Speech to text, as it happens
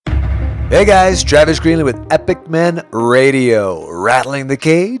Hey guys, Travis Greenlee with Epic Men Radio, rattling the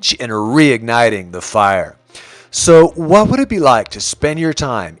cage and reigniting the fire. So what would it be like to spend your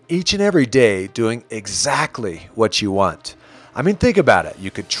time each and every day doing exactly what you want? I mean, think about it.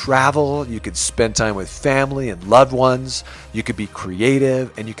 You could travel, you could spend time with family and loved ones, you could be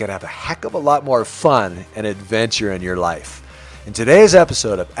creative, and you could have a heck of a lot more fun and adventure in your life. In today's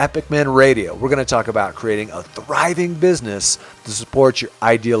episode of Epic Men Radio, we're going to talk about creating a thriving business to support your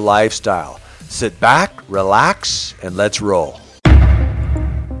ideal lifestyle. Sit back, relax, and let's roll.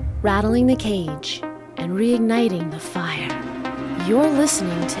 Rattling the cage and reigniting the fire. You're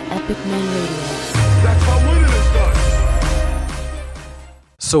listening to Epic Men Radio. That's how winning is done.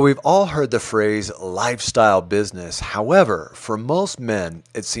 So we've all heard the phrase lifestyle business. However, for most men,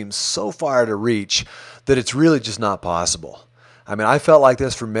 it seems so far to reach that it's really just not possible. I mean, I felt like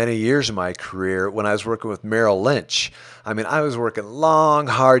this for many years in my career when I was working with Merrill Lynch. I mean, I was working long,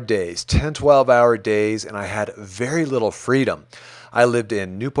 hard days, 10, 12-hour days, and I had very little freedom. I lived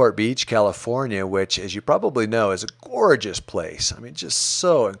in Newport Beach, California, which, as you probably know, is a gorgeous place. I mean, just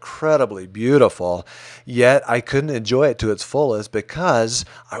so incredibly beautiful. Yet I couldn't enjoy it to its fullest because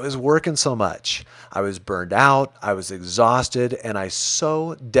I was working so much. I was burned out, I was exhausted, and I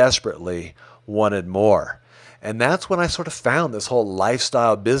so desperately wanted more. And that's when I sort of found this whole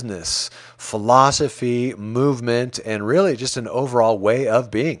lifestyle business philosophy, movement, and really just an overall way of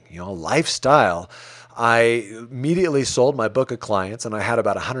being, lifestyle. I immediately sold my book of clients, and I had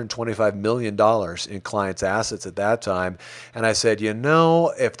about $125 million in clients' assets at that time. And I said,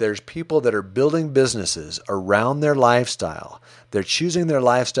 if there's people that are building businesses around their lifestyle, they're choosing their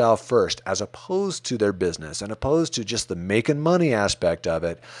lifestyle first as opposed to their business and opposed to just the making money aspect of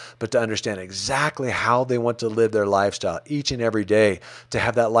it, but to understand exactly how they want to live their lifestyle each and every day, to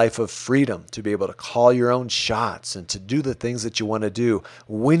have that life of freedom, to be able to call your own shots and to do the things that you want to do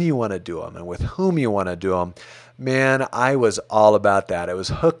when you want to do them and with whom you want to do them. Man, I was all about that. It was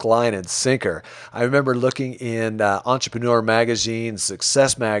hook, line, and sinker. I remember looking in Entrepreneur Magazine,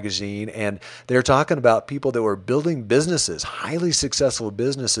 Success Magazine, and they were talking about people that were building businesses, highly successful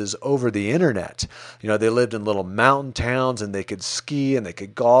businesses over the internet. They lived in little mountain towns, and they could ski, and they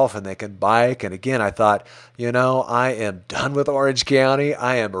could golf, and they could bike. And again, I thought, I am done with Orange County.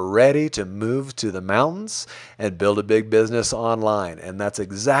 I am ready to move to the mountains and build a big business online. And that's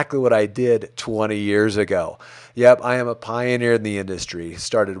exactly what I did 20 years ago. Yep, I am a pioneer in the industry.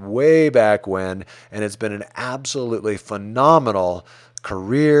 Started way back when, and it's been an absolutely phenomenal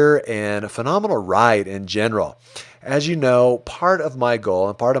career and a phenomenal ride in general. As you know, part of my goal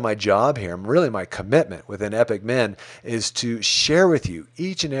and part of my job here, and really my commitment within Epic Men, is to share with you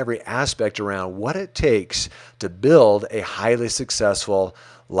each and every aspect around what it takes to build a highly successful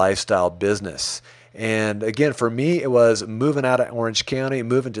lifestyle business. And again, for me, it was moving out of Orange County,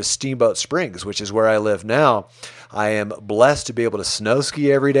 moving to Steamboat Springs, which is where I live now. I am blessed to be able to snow ski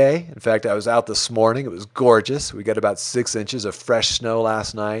every day. In fact, I was out this morning. It was gorgeous. We got about 6 inches of fresh snow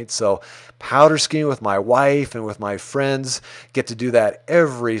last night. So powder skiing with my wife and with my friends, get to do that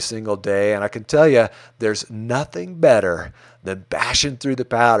every single day. And I can tell you, there's nothing better than bashing through the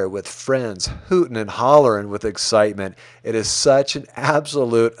powder with friends, hooting and hollering with excitement. It is such an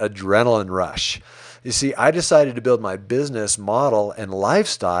absolute adrenaline rush. You see, I decided to build my business model and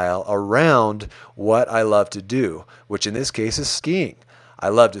lifestyle around what I love to do, which in this case is skiing. I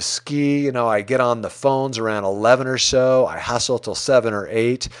love to ski. I get on the phones around 11 or so. I hustle till 7 or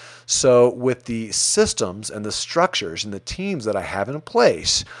 8. So with the systems and the structures and the teams that I have in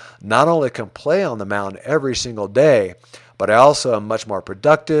place, not only can play on the mountain every single day, but I also am much more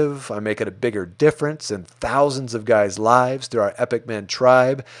productive. I'm making a bigger difference in thousands of guys' lives through our Epic Men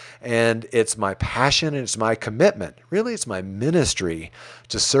tribe. And it's my passion and it's my commitment. Really, it's my ministry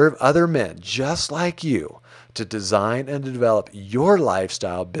to serve other men just like you to design and to develop your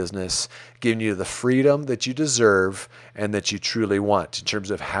lifestyle business, giving you the freedom that you deserve and that you truly want in terms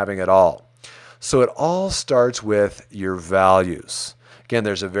of having it all. So it all starts with your values. Again,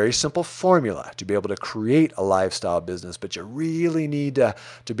 there's a very simple formula to be able to create a lifestyle business, but you really need to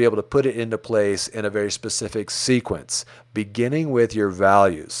be able to put it into place in a very specific sequence, beginning with your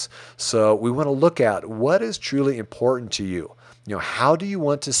values. So we want to look at what is truly important to you. How do you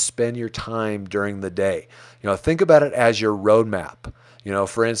want to spend your time during the day? Think about it as your roadmap.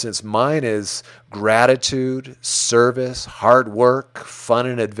 For instance, mine is gratitude, service, hard work, fun,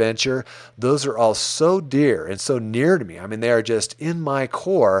 and adventure. Those are all so dear and so near to me. I mean, they are just in my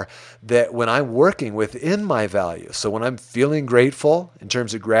core that when I'm working within my values, so when I'm feeling grateful in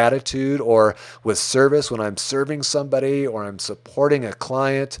terms of gratitude, or with service, when I'm serving somebody or I'm supporting a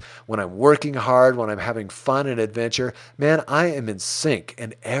client, when I'm working hard, when I'm having fun and adventure, man, I am in sync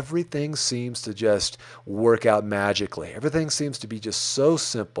and everything seems to just work out magically. Everything seems to be just so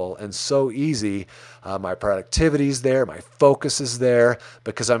simple and so easy. My productivity is there, my focus is there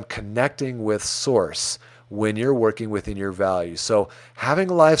because I'm connecting with Source when you're working within your values. So having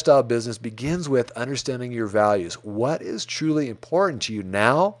a lifestyle business begins with understanding your values. What is truly important to you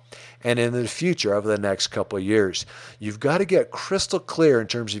now and in the future over the next couple of years? You've got to get crystal clear in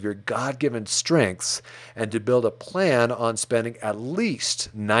terms of your God-given strengths and to build a plan on spending at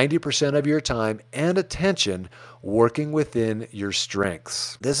least 90% of your time and attention working within your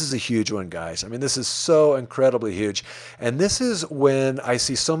strengths. This is a huge one, guys. I mean, this is so incredibly huge. And this is when I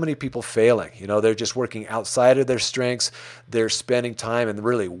see so many people failing. They're just working outside of their strengths. They're spending time and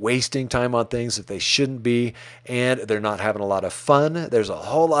really wasting time on things that they shouldn't be. And they're not having a lot of fun. There's a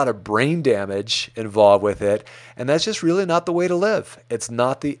whole lot of brain damage involved with it. And that's just really not the way to live. It's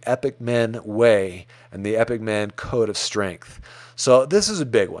not the Epic Men way and the Epic Men code of strength. So this is a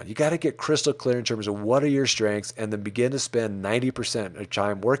big one. You got to get crystal clear in terms of what are your strengths and then begin to spend 90% of your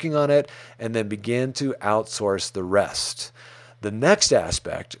time working on it and then begin to outsource the rest. The next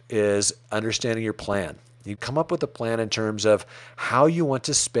aspect is understanding your plan. You come up with a plan in terms of how you want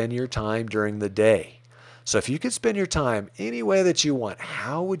to spend your time during the day. So if you could spend your time any way that you want,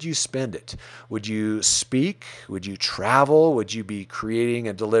 how would you spend it? Would you speak? Would you travel? Would you be creating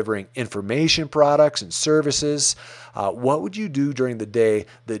and delivering information products and services? What would you do during the day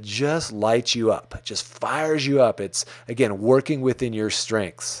that just lights you up, just fires you up? It's, again, working within your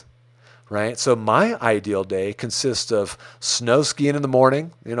strengths. Right? So my ideal day consists of snow skiing in the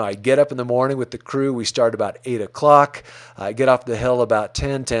morning. I get up in the morning with the crew. We start about 8 o'clock. I get off the hill about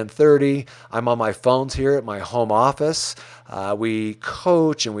 10:30. I'm on my phones here at my home office. We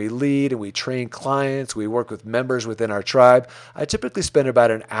coach and we lead and we train clients. We work with members within our tribe. I typically spend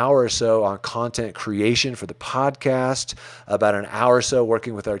about an hour or so on content creation for the podcast, about an hour or so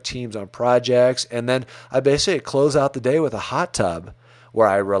working with our teams on projects. And then I basically close out the day with a hot tub where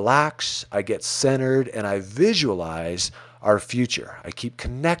I relax, I get centered, and I visualize our future. I keep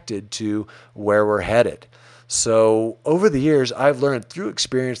connected to where we're headed. So over the years, I've learned through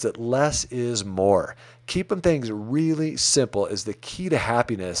experience that less is more. Keeping things really simple is the key to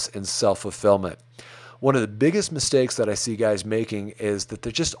happiness and self-fulfillment. One of the biggest mistakes that I see guys making is that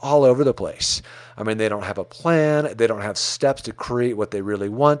they're just all over the place. I mean, they don't have a plan. They don't have steps to create what they really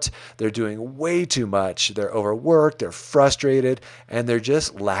want. They're doing way too much. They're overworked. They're frustrated, and they're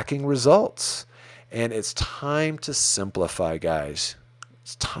just lacking results. And it's time to simplify, guys.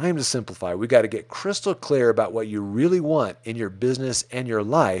 It's time to simplify. We got to get crystal clear about what you really want in your business and your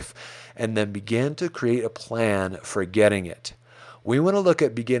life, and then begin to create a plan for getting it. We want to look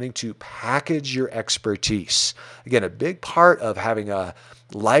at beginning to package your expertise. Again, a big part of having a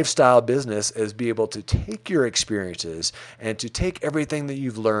lifestyle business is be able to take your experiences and to take everything that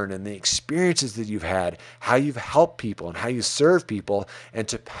you've learned and the experiences that you've had, how you've helped people and how you serve people, and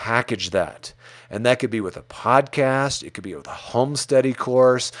to package that. And that could be with a podcast, it could be with a home study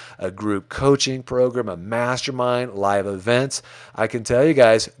course, a group coaching program, a mastermind, live events. I can tell you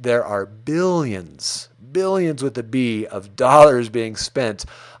guys, there are billions with a B of dollars being spent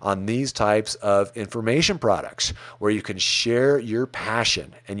on these types of information products where you can share your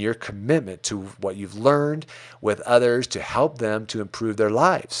passion and your commitment to what you've learned with others to help them to improve their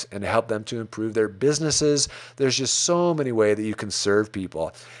lives and to help them to improve their businesses. There's just so many ways that you can serve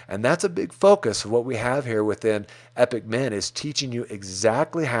people. And that's a big focus of what we have here within Epic Men, is teaching you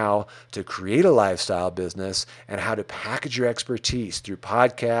exactly how to create a lifestyle business and how to package your expertise through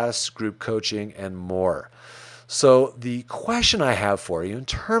podcasts, group coaching, and more. So the question I have for you in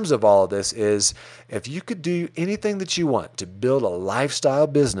terms of all of this is, if you could do anything that you want to build a lifestyle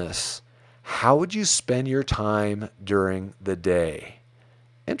business, how would you spend your time during the day?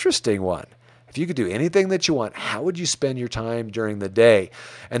 Interesting one. If you could do anything that you want, how would you spend your time during the day?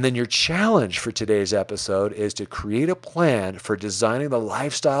 And then your challenge for today's episode is to create a plan for designing the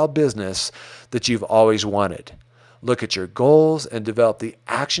lifestyle business that you've always wanted. Look at your goals and develop the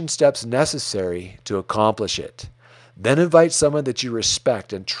action steps necessary to accomplish it. Then invite someone that you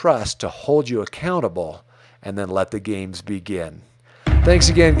respect and trust to hold you accountable, and then let the games begin. Thanks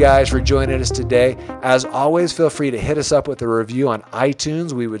again, guys, for joining us today. As always, feel free to hit us up with a review on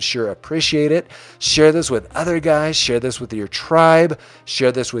iTunes. We would sure appreciate it. Share this with other guys. Share this with your tribe.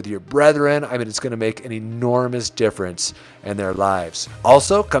 Share this with your brethren. I mean, it's going to make an enormous difference in their lives.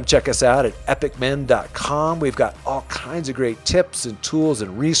 Also, come check us out at epicmen.com. We've got all kinds of great tips and tools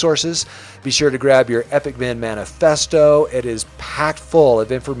and resources. Be sure to grab your Epic Men Manifesto. It is packed full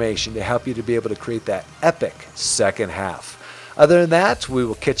of information to help you to be able to create that epic second half. Other than that, we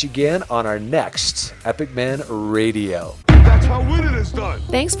will catch you again on our next Epic Men Radio. That's how winning is done.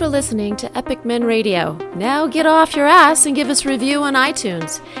 Thanks for listening to Epic Men Radio. Now get off your ass and give us a review on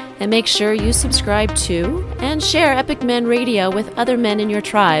iTunes. And make sure you subscribe to and share Epic Men Radio with other men in your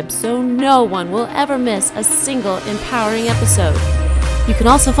tribe so no one will ever miss a single empowering episode. You can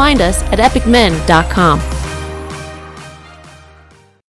also find us at epicmen.com.